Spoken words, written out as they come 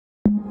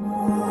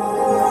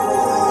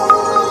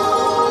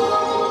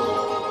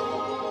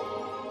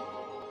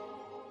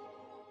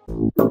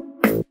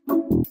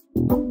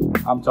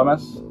I'm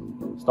Thomas,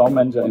 store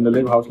manager in the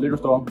Lego House Lego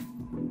store.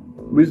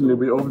 Recently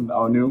we opened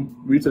our new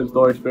retail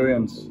store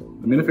experience,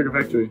 the Minifigure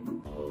Factory.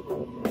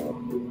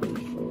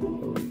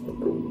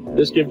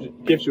 This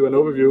gives you an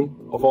overview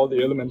of all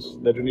the elements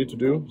that you need to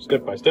do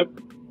step by step.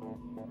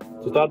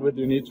 To start with,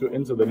 you need to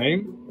enter the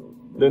name,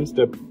 then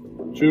step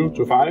 2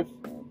 to 5,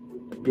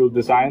 you'll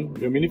design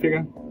your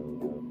minifigure.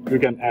 You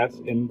can add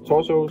in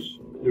torsos,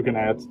 you can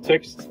add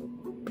text,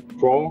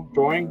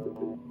 drawing,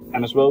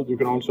 and as well you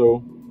can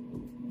also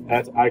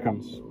add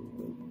icons.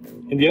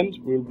 In the end,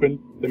 we will print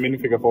the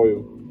minifigure for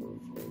you.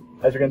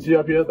 As you can see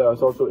up here, there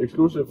is also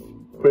exclusive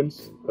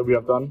prints that we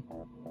have done,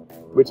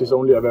 which is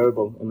only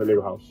available in the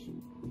Lego house.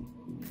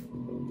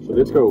 So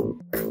let's go!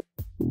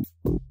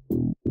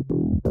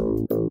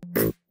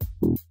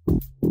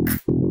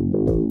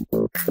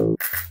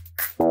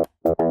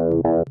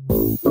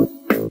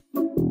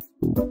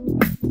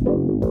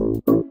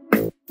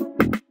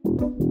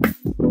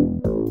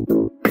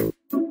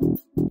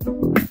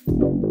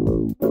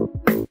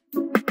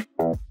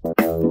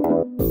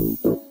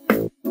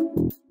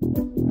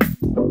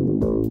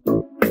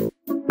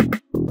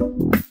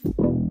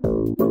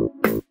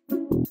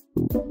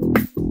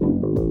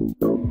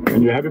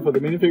 When you're happy for the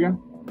minifigure,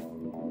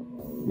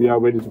 we are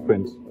ready to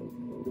print.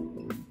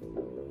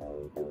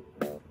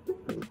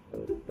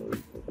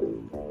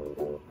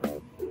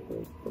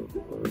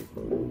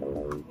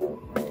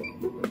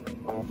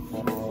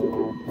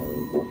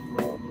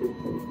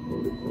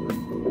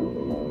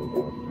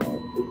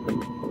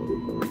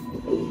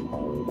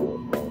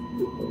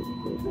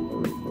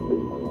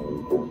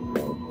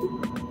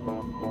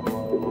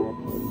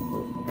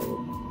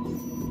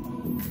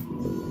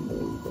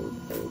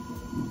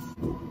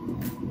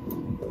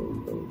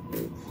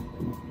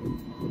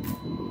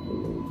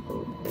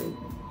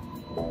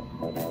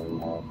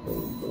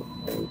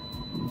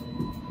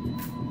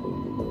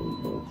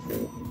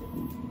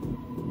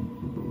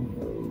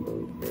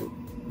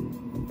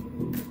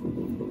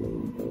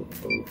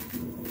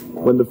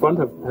 When the front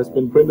has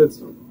been printed,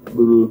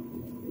 we will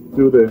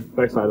do the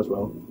back side as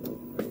well.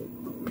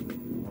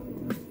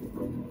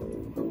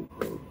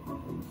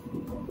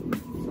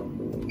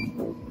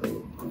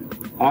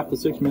 After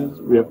 6 minutes,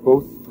 we have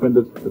both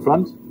printed the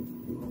front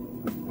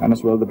and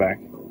as well the back.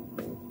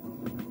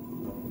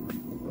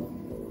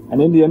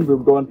 And in the end, we'll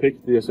go and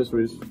pick the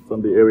accessories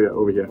from the area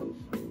over here.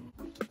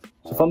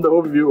 So from the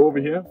overview over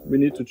here, we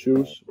need to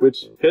choose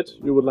which head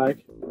you would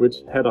like, which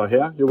head or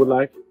hair you would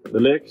like, the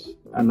legs,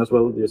 and as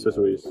well the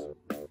accessories.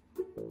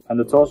 And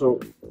the torso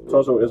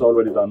is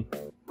already done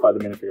by the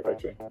Minifigure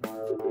Factory.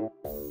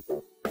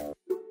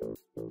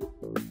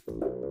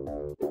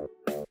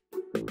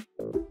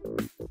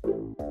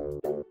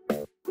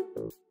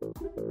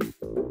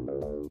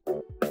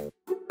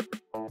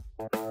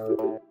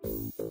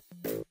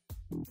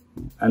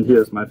 And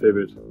here's my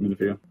favorite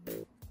minifigure.